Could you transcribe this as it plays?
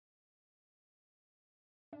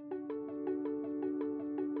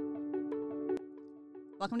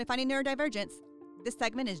Welcome to Finding Neurodivergence. This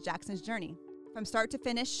segment is Jaxx's Journey. From start to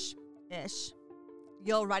finish-ish,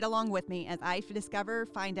 you'll ride along with me as I discover,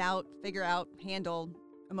 find out, figure out, handle,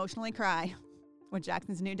 emotionally cry with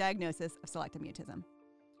Jaxx's new diagnosis of selective mutism.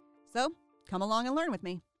 So, come along and learn with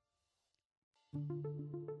me.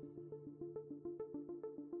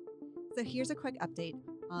 So here's a quick update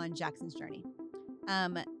on Jaxx's journey.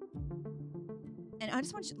 And I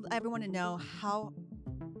just want everyone to know how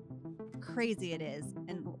crazy it is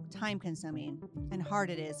and time consuming and hard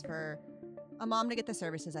it is for a mom to get the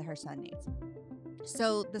services that her son needs.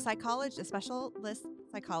 So the psychologist, a specialist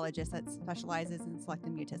psychologist that specializes in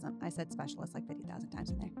selective mutism, I said specialist like 50,000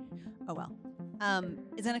 times in there. Oh well.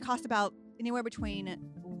 Is going to cost about anywhere between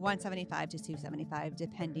 $175 to $275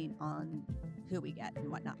 depending on who we get and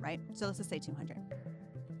whatnot, right? So let's just say $200.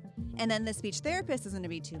 And then the speech therapist is going to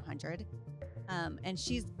be $200, and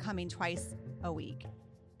she's coming twice a week.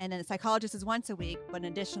 And then the psychologist is once a week, but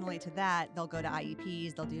additionally to that, they'll go to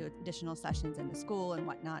IEPs, they'll do additional sessions in the school and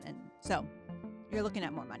whatnot. And so you're looking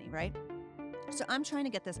at more money, right? So I'm trying to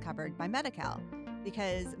get this covered by Medi-Cal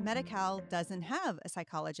because Medi-Cal doesn't have a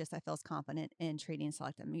psychologist that feels confident in treating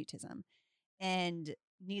selective mutism and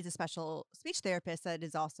needs a special speech therapist that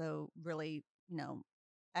is also really,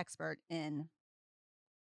 expert in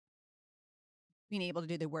being able to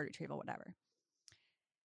do the word retrieval, whatever.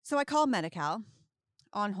 So I called Medi-Cal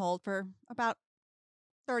on hold for about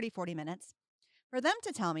 30, 40 minutes for them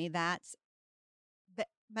to tell me that the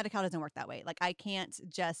Medi-Cal doesn't work that way. Like I can't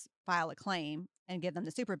just file a claim and give them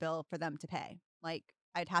the super bill for them to pay. Like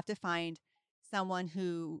I'd have to find someone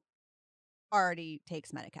who already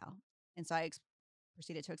takes Medi-Cal. And so I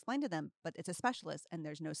proceeded to explain to them, but it's a specialist and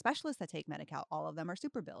there's no specialists that take Medi-Cal. All of them are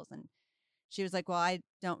super bills. And she was like, well, I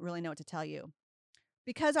don't really know what to tell you.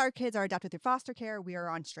 Because our kids are adopted through foster care, we are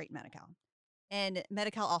on straight Medi-Cal. And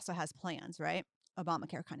Medi-Cal also has plans, right?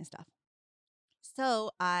 Obamacare kind of stuff.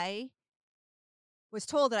 So I was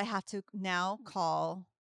told that I have to now call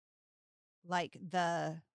like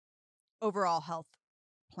the overall health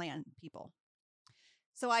plan people.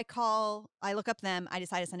 So I look up them. I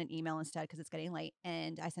decide to send an email instead because it's getting late.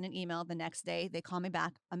 And I send an email the next day. They call me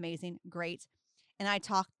back. Amazing. Great. And I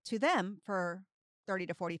talk to them for 30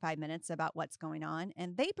 to 45 minutes about what's going on.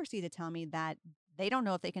 And they proceed to tell me that they don't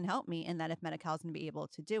know if they can help me and that if Medi-Cal is going to be able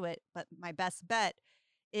to do it. But my best bet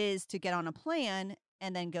is to get on a plan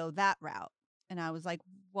and then go that route. And I was like,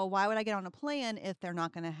 well, why would I get on a plan if they're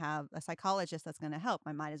not going to have a psychologist that's going to help?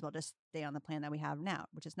 I might as well just stay on the plan that we have now,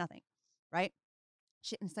 which is nothing, right?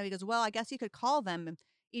 And so he goes, well, I guess you could call them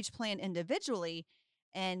each plan individually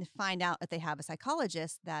and find out if they have a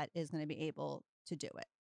psychologist that is going to be able to do it.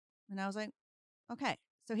 And I was like, okay.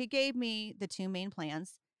 So he gave me the two main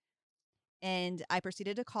plans and I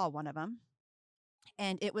proceeded to call one of them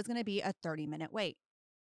and it was going to be a 30-minute wait.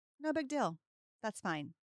 No big deal. That's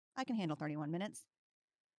fine. I can handle 31 minutes.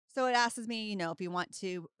 So it asks me, if you want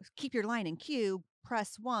to keep your line in queue,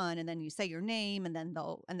 press 1 and then you say your name and then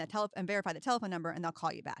and verify the telephone number and they'll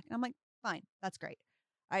call you back. And I'm like, fine, that's great.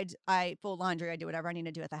 I fold laundry, I do whatever I need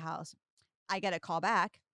to do at the house. I get a call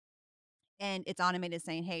back and it's automated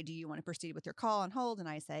saying, hey, do you want to proceed with your call on hold? And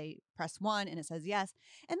I say, press 1 and it says yes.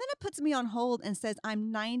 And then it puts me on hold and says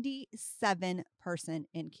I'm 97 person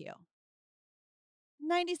in queue.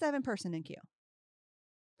 97 person in queue.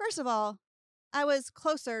 First of all, I was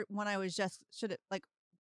closer when I was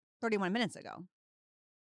 31 minutes ago.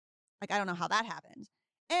 Like, I don't know how that happened.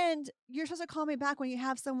 And you're supposed to call me back when you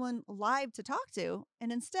have someone live to talk to.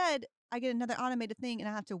 And instead, I get another automated thing and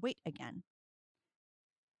I have to wait again.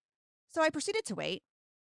 So I proceeded to wait.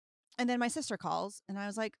 And then my sister calls and I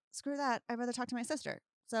was like, screw that. I'd rather talk to my sister.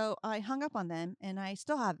 So I hung up on them and I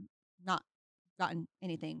still have not gotten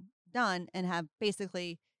anything done and have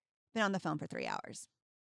basically been on the phone for 3 hours.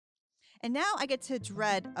 And now I get to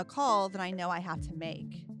dread a call that I know I have to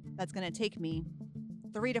make. That's going to take me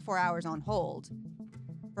 3 to 4 hours on hold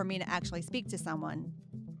for me to actually speak to someone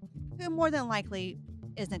who more than likely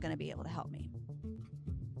isn't going to be able to help me.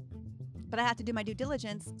 But I have to do my due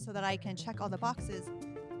diligence so that I can check all the boxes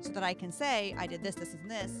so that I can say, I did this, this, and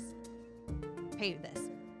this, pay this.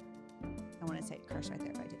 I want to say curse right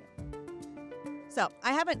there if I did it. So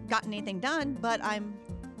I haven't gotten anything done, but I'm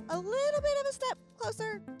a little bit of a step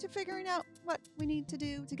closer to figuring out what we need to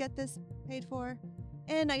do to get this paid for.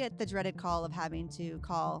 And I get the dreaded call of having to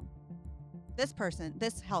call this person,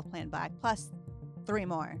 this health plan back, plus 3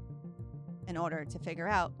 more in order to figure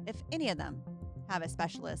out if any of them have a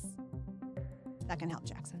specialist that can help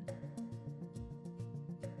Jackson.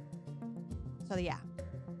 So yeah,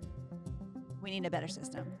 we need a better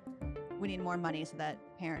system. We need more money so that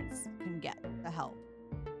parents can get the help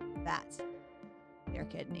that their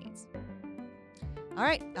kid needs. All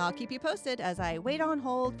right, I'll keep you posted as I wait on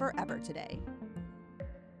hold forever today.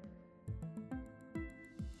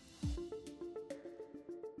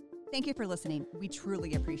 Thank you for listening. We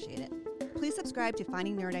truly appreciate it. Please subscribe to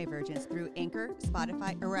Finding Neurodivergence through Anchor,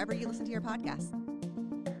 Spotify, or wherever you listen to your podcasts.